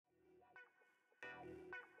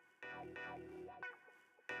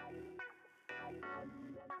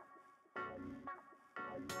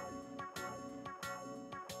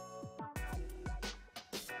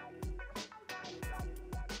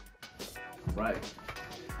Right.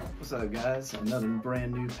 What's up, guys? Another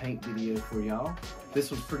brand new paint video for y'all.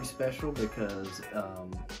 This was pretty special because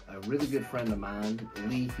a really good friend of mine,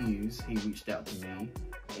 Lee Hughes, he reached out to me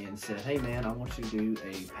and said, hey man, I want you to do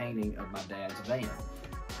a painting of my dad's van.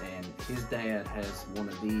 And his dad has one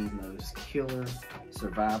of the most killer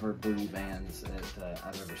survivor boogie vans that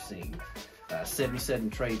I've ever seen. 77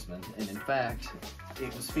 Tradesman, and in fact,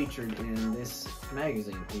 it was featured in this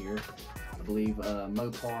magazine here, I believe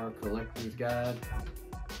Mopar Collector's Guide,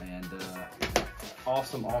 and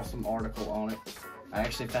awesome article on it. I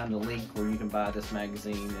actually found a link where you can buy this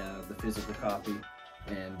magazine, the physical copy,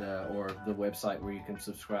 and or the website where you can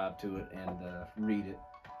subscribe to it and read it,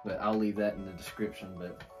 but I'll leave that in the description.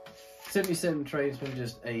 But 77 Tradesman,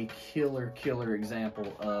 just a killer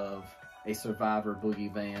example of a survivor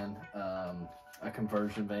boogie van, a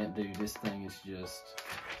conversion van. Dude, this thing is just,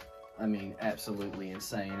 I mean, absolutely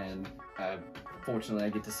insane. And fortunately I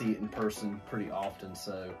get to see it in person pretty often,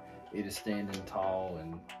 so it is standing tall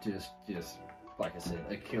and just like I said,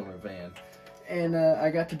 a killer van. And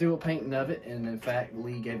I got to do a painting of it, and in fact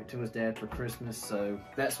Lee gave it to his dad for Christmas, so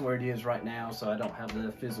that's where it is right now. So I don't have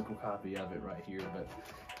the physical copy of it right here, but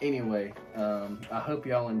anyway, I hope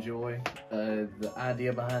y'all enjoy. The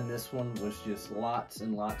idea behind this one was just lots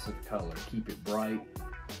and lots of color, keep it bright.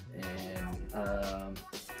 And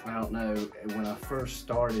I don't know, when I first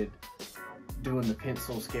started doing the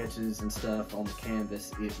pencil sketches and stuff on the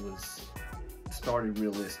canvas, it was started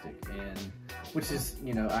realistic, and which is,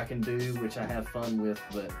 you know, I can do, which I have fun with,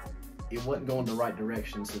 but it wasn't going the right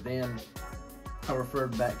direction. So then I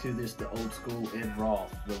referred back to the old school Ed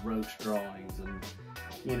Roth, the Roach drawings, and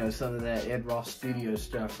you know, some of that Ed Roth studio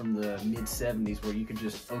stuff from the mid 70s, where you could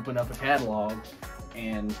just open up a catalog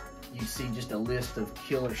and you see just a list of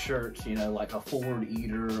killer shirts, you know, like a Ford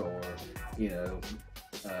Eater, or you know,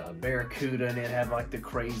 Barracuda, and it had like the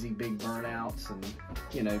crazy big burnouts, and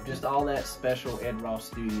you know, just all that special Ed Roth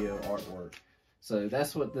studio artwork. So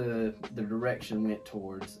that's what the direction went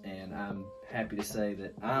towards, and I'm happy to say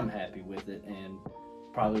that I'm happy with it, and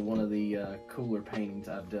probably one of the cooler paintings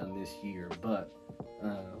I've done this year. But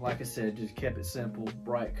like I said, just kept it simple,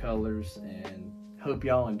 bright colors, and hope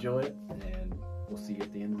y'all enjoy it, and we'll see you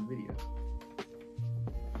at the end of the video.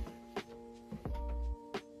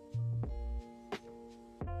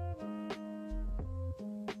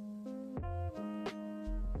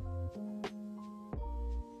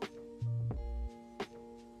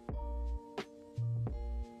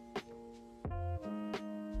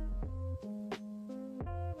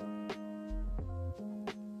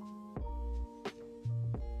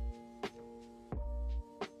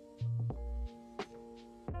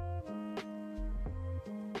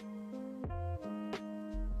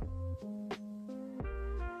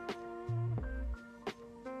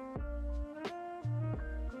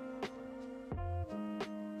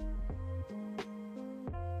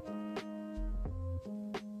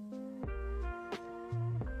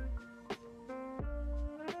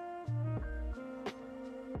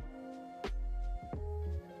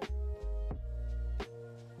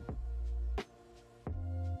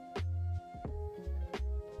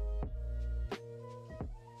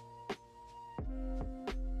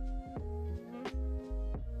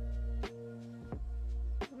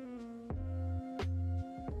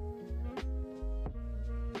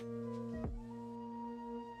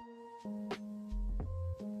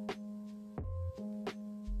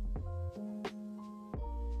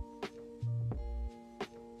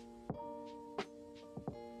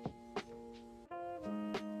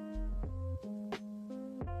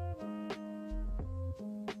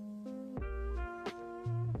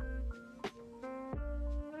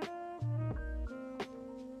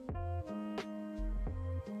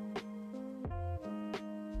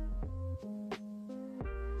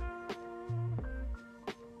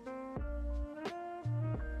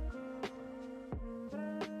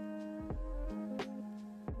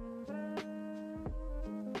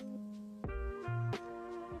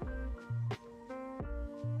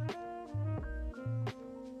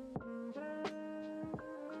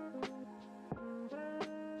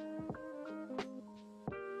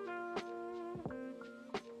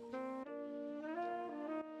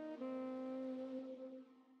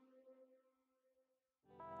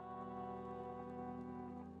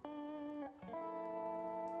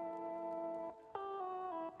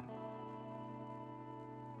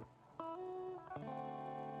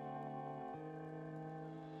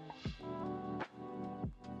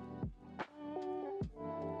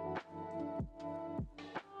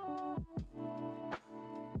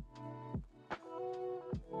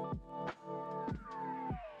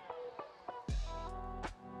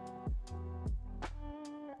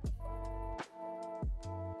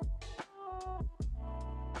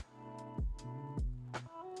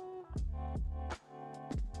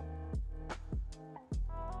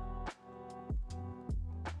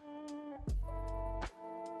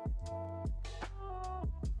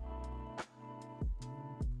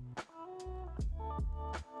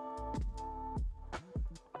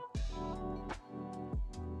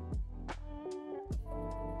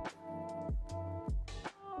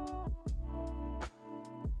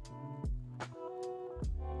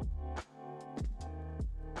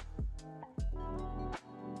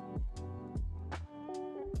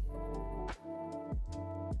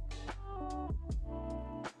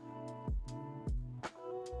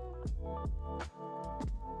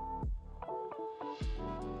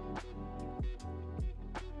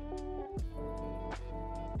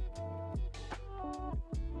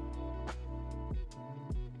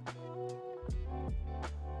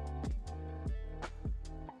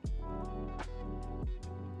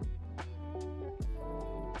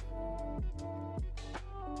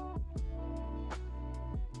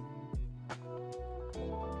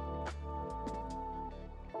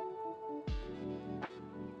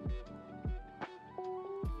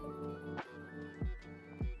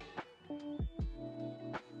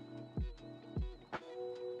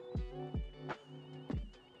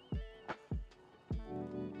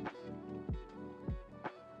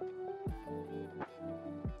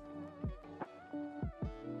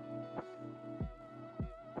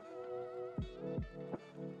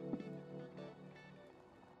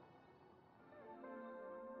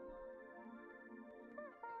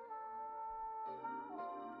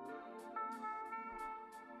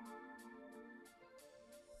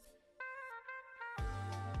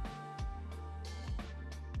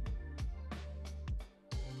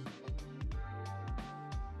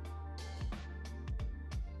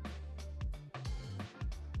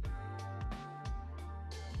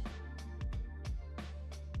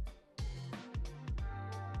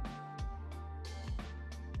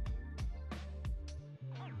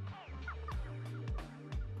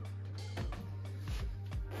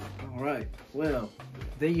 Alright, well,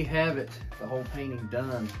 there you have it. The whole painting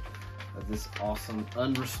done of this awesome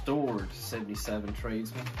unrestored 77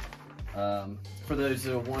 Tradesman. For those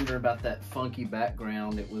who are wondering about that funky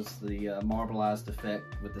background, it was the marbleized effect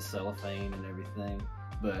with the cellophane and everything.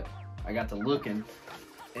 But I got to looking,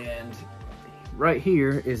 and right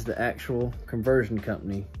here is the actual conversion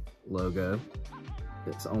company logo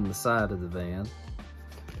that's on the side of the van.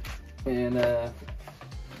 And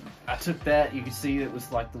I took that, you can see it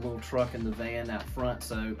was like the little truck in the van out front,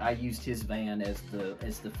 so I used his van as the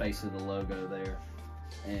face of the logo there,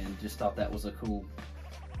 and just thought that was a cool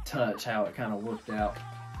touch how it kind of looked out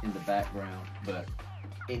in the background. But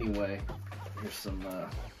anyway, here's some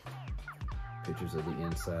pictures of the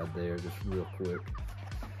inside there, just real quick.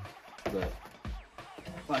 But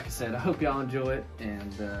like I said, I hope y'all enjoy it,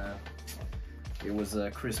 and it was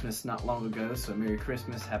Christmas not long ago, so Merry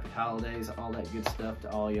Christmas, Happy Holidays, all that good stuff to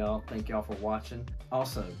all y'all. Thank y'all for watching.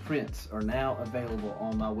 Also, prints are now available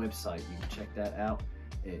on my website. You can check that out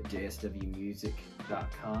at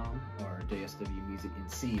jswmusic.com or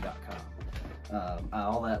jswmusicinc.com.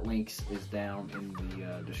 All that links is down in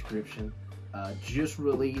the description. Just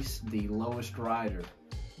released the Lowest Rider.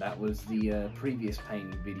 That was the previous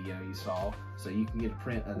painting video you saw, so you can get a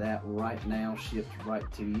print of that right now, shipped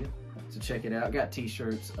right to you. So check it out. Got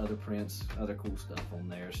t-shirts, other prints, other cool stuff on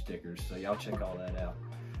there, stickers, so y'all check all that out.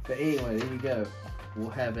 But anyway, there you go. We'll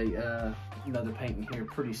have another painting here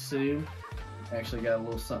pretty soon. Actually got a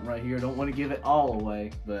little something right here. Don't want to give it all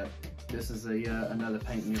away, but this is another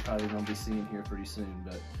painting you're probably going to be seeing here pretty soon.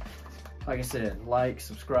 But like I said, like,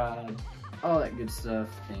 subscribe, all that good stuff,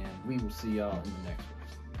 and we will see y'all in the next one.